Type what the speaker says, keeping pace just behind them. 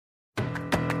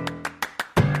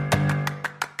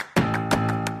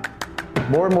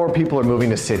More and more people are moving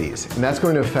to cities, and that's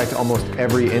going to affect almost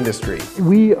every industry.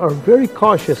 We are very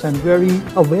cautious and very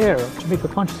aware to make a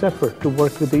conscious effort to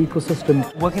work with the ecosystem.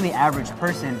 What can the average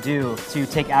person do to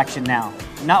take action now?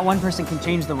 Not one person can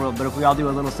change the world, but if we all do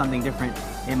a little something different,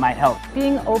 it might help.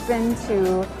 Being open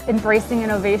to embracing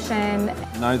innovation.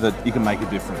 Know that you can make a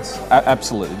difference.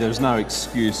 Absolutely. There's no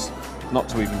excuse not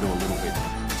to even do a little bit.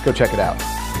 Let's go check it out.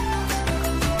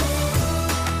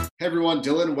 Hey everyone,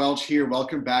 Dylan Welch here.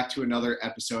 Welcome back to another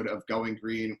episode of Going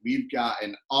Green. We've got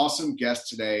an awesome guest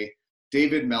today,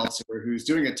 David Meltzer, who's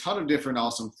doing a ton of different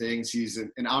awesome things. He's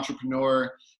an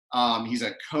entrepreneur. He's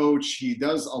a coach. He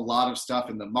does a lot of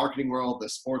stuff in the marketing world, the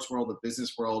sports world, the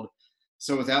business world.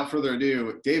 So without further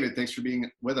ado, David, thanks for being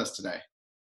with us today.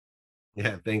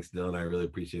 Yeah, thanks, Dylan. I really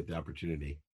appreciate the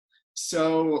opportunity.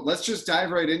 So let's just dive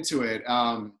right into it.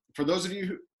 For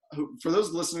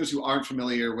those listeners who aren't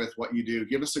familiar with what you do,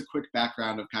 give us a quick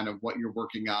background of kind of what you're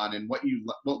working on and what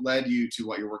led you to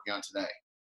what you're working on today.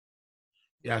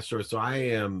 Yeah, sure. So I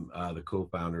am the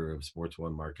co-founder of Sports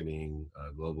One Marketing,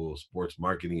 a global sports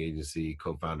marketing agency,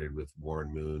 co-founded with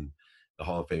Warren Moon, the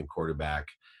Hall of Fame quarterback.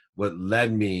 What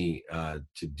led me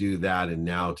to do that and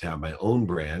now to have my own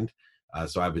brand.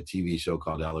 So I have a TV show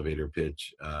called Elevator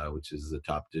Pitch, which is the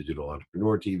top digital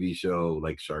entrepreneur TV show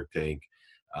like Shark Tank,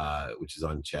 which is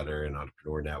on Cheddar and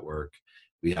Entrepreneur Network.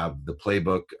 We have the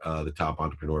Playbook, the Top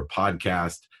Entrepreneur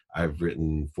podcast. I've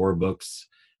written 4 books,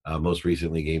 most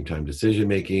recently Game Time Decision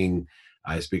Making.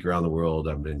 I speak around the world.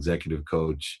 I'm an executive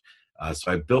coach. So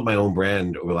I've built my own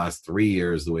brand over the last 3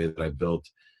 years, the way that I built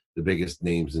the biggest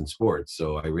names in sports.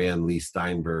 So I ran Lee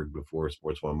Steinberg before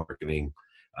Sports One Marketing,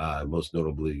 most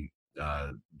notably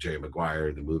Jerry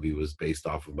Maguire. The movie was based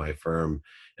off of my firm.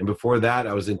 And before that,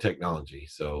 I was in technology.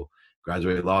 So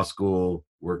graduated law school,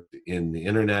 worked in the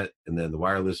internet and then the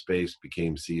wireless space,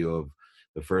 became CEO of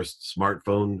the first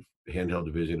smartphone handheld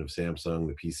division of Samsung,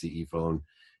 the PCE phone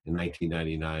in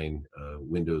 1999,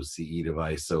 Windows CE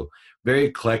device. So very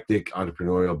eclectic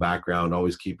entrepreneurial background,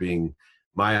 always keeping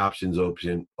my options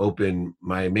open.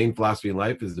 My main philosophy in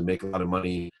life is to make a lot of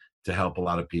money, to help a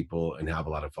lot of people and have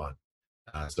a lot of fun.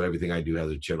 So everything I do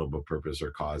has a charitable purpose or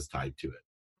cause tied to it.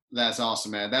 That's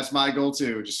awesome, man. That's my goal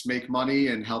too. Just make money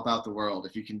and help out the world.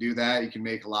 If you can do that, you can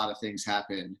make a lot of things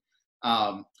happen.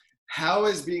 How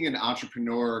has being an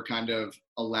entrepreneur kind of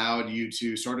allowed you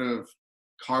to sort of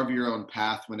carve your own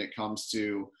path when it comes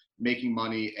to making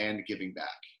money and giving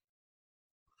back?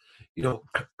 You know,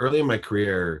 early in my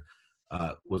career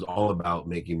was all about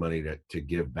making money to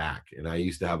give back. And I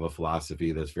used to have a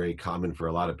philosophy that's very common for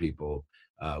a lot of people,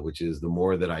 which is the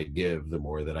more that I give, the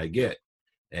more that I get.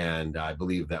 And I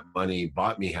believe that money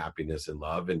bought me happiness and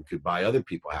love and could buy other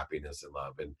people happiness and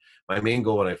love. And my main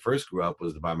goal when I first grew up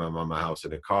was to buy my mom a house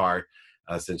and a car.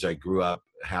 Since I grew up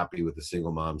happy with a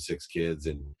single mom, 6 kids,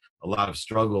 and a lot of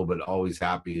struggle, but always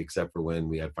happy, except for when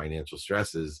we had financial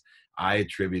stresses, I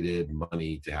attributed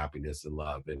money to happiness and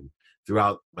love. And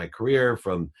throughout my career,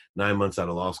 from 9 months out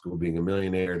of law school, being a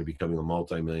millionaire to becoming a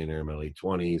multimillionaire in my late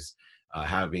 20s,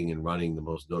 having and running the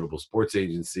most notable sports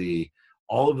agency,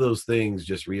 all of those things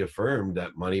just reaffirmed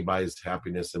that money buys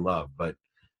happiness and love. But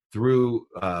through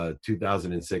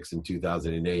 2006 and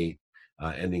 2008,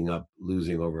 ending up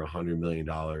losing over $100 million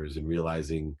and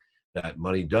realizing that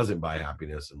money doesn't buy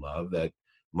happiness and love, that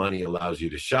money allows you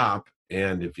to shop.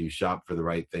 And if you shop for the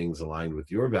right things aligned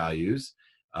with your values,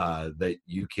 that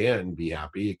you can be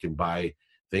happy. It can buy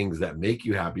things that make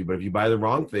you happy. But if you buy the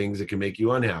wrong things, it can make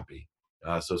you unhappy.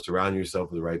 So surround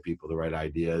yourself with the right people, the right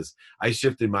ideas. I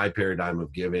shifted my paradigm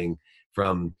of giving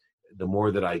from the more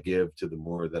that I give to the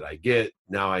more that I get.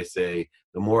 Now I say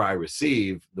the more I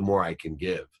receive, the more I can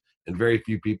give. And very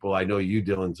few people, I know you,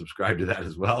 Dylan, subscribe to that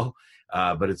as well.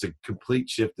 But it's a complete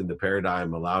shift in the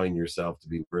paradigm, allowing yourself to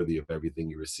be worthy of everything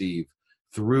you receive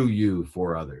through you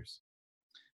for others.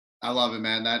 I love it,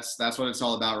 man. That's what it's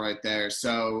all about right there.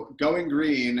 So Going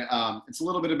Green, it's a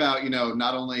little bit about,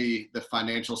 not only the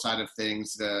financial side of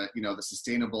things, the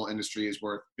sustainable industry is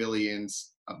worth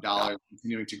billions of dollars,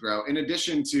 continuing to grow. In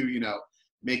addition to,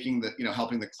 making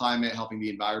helping the climate, helping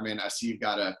the environment. I see you've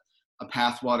got a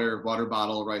Pathwater water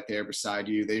bottle right there beside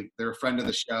you. They're a friend of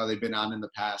the show. They've been on in the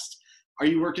past. Are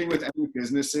you working with any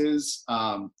businesses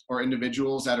or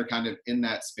individuals that are kind of in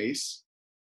that space?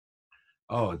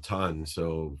 Oh, a ton.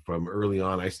 So from early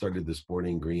on, I started the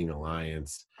Sporting Green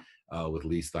Alliance with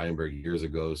Lee Steinberg years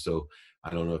ago. So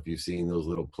I don't know if you've seen those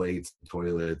little plates,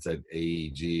 toilets at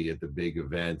AEG at the big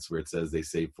events where it says they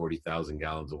save 40,000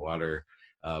 gallons of water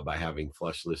by having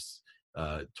flushless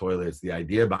toilets. The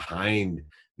idea behind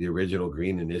the original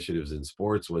green initiatives in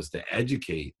sports was to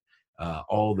educate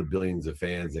all the billions of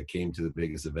fans that came to the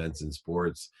biggest events in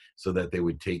sports so that they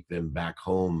would take them back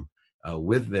home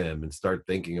with them and start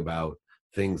thinking about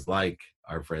things like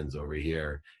our friends over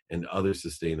here and other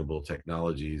sustainable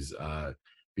technologies.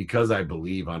 Because I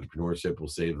believe entrepreneurship will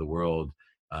save the world,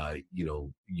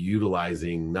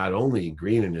 utilizing not only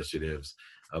green initiatives,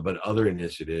 but other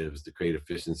initiatives to create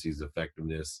efficiencies,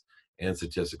 effectiveness, and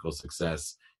statistical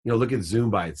success. Look at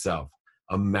Zoom by itself.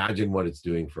 Imagine what it's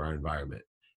doing for our environment.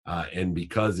 And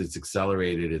because it's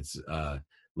accelerated its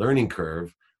learning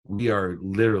curve, we are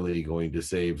literally going to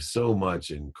save so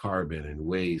much in carbon and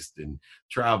waste and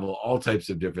travel, all types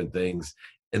of different things.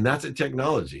 And that's a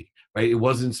technology, right? It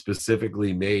wasn't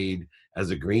specifically made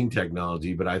as a green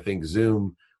technology, but I think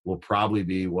Zoom will probably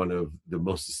be one of the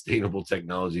most sustainable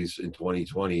technologies in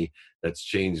 2020 that's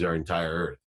changed our entire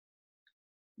Earth.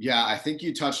 Yeah, I think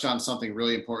you touched on something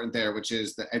really important there, which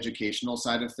is the educational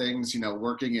side of things.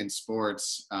 Working in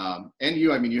sports, and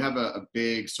you have a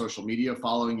big social media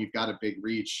following, you've got a big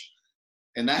reach,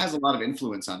 and that has a lot of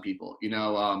influence on people.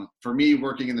 For me,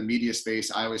 working in the media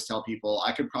space, I always tell people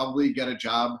I could probably get a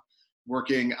job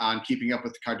working on Keeping Up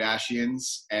with the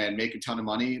Kardashians and make a ton of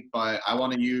money, but I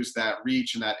want to use that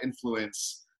reach and that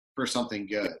influence for something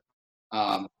good.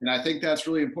 And I think that's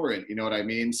really important. You know what I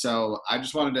mean? So I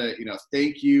just wanted to,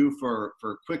 thank you for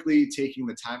quickly taking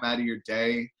the time out of your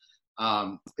day.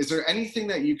 Is there anything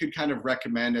that you could kind of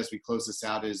recommend as we close this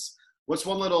out? What's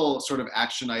one little sort of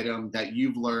action item that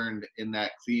you've learned in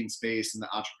that clean space, in the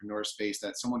entrepreneur space,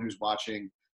 that someone who's watching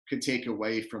could take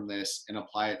away from this and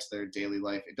apply it to their daily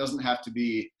life? It doesn't have to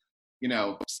be,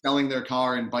 selling their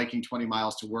car and biking 20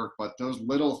 miles to work, but those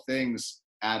little things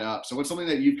add up. So what's something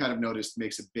that you've kind of noticed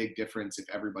makes a big difference if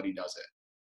everybody does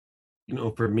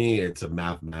it? For me, it's a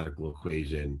mathematical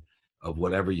equation of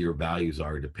whatever your values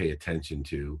are to pay attention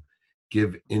to,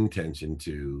 give intention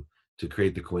to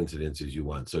create the coincidences you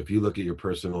want. So if you look at your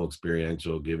personal,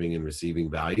 experiential, giving and receiving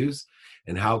values,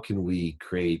 and how can we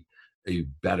create a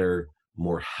better,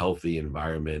 more healthy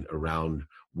environment around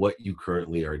what you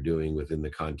currently are doing within the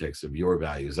context of your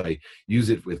values. I use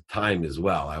it with time as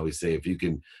well. I always say, if you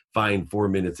can find 4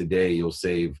 minutes a day, you'll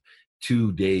save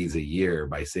 2 days a year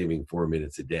by saving 4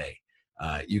 minutes a day.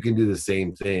 You can do the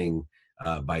same thing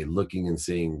by looking and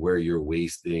seeing where you're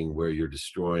wasting, where you're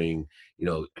destroying.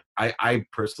 I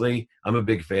personally, I'm a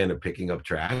big fan of picking up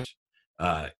trash.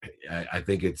 I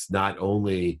think it's not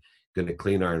only going to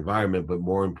clean our environment, but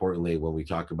more importantly, when we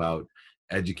talk about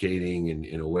educating and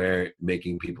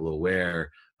making people aware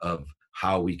of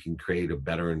how we can create a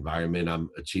better environment. I'm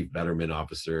a chief betterment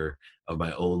officer of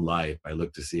my own life. I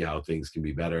look to see how things can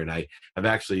be better. And I've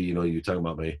actually, you're talking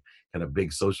about my kind of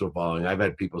big social following. I've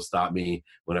had people stop me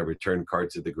when I return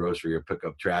carts at the grocery or pick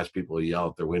up trash. People yell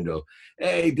out their window,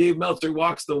 "Hey, Dave Meltzer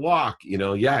walks the walk."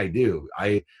 Yeah, I do.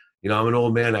 I'm an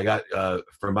old man. I got,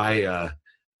 for my,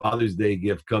 Father's Day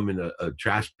gift coming a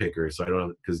trash picker. So I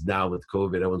don't, because now with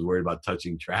COVID, everyone's worried about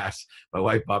touching trash. My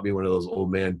wife bought me one of those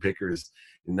old man pickers,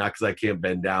 and not because I can't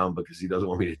bend down, but because he doesn't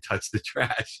want me to touch the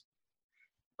trash.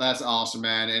 That's awesome,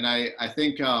 man. And I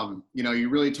think, you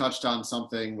really touched on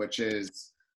something, which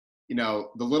is, the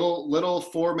little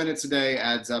 4 minutes a day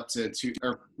adds up to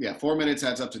 4 minutes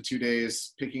adds up to 2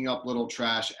 days. Picking up little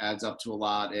trash adds up to a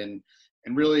lot. And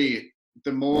really,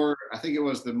 the more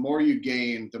you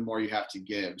gain, the more you have to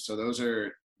give. So those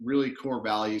are really core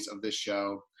values of this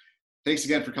show. Thanks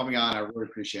again for coming on. I really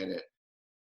appreciate it.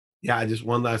 Yeah, just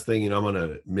one last thing. I'm on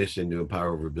a mission to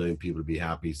empower over 1 billion people to be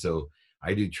happy. So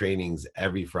I do trainings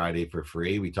every Friday for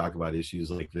free. We talk about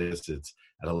issues like this. It's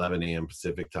at 11 a.m.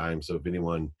 Pacific time. So if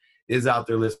anyone is out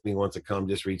there listening, wants to come,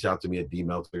 just reach out to me at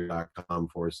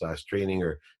dmeltzer.com/training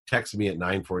or text me at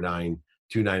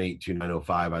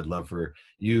 949-298-2905. I'd love for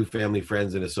you, family,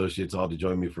 friends, and associates all to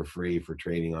join me for free for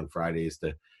training on Fridays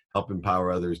to help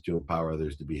empower others to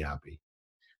be happy.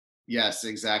 Yes,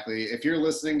 exactly. If you're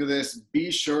listening to this,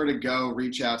 be sure to go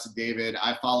reach out to David.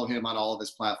 I follow him on all of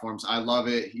his platforms. I love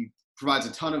it. He provides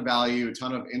a ton of value, a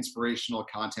ton of inspirational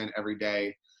content every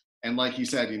day. And like you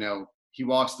said, he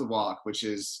walks the walk, which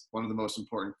is one of the most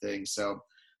important things. So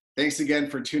thanks again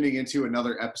for tuning into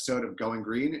another episode of Going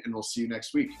Green, and we'll see you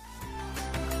next week.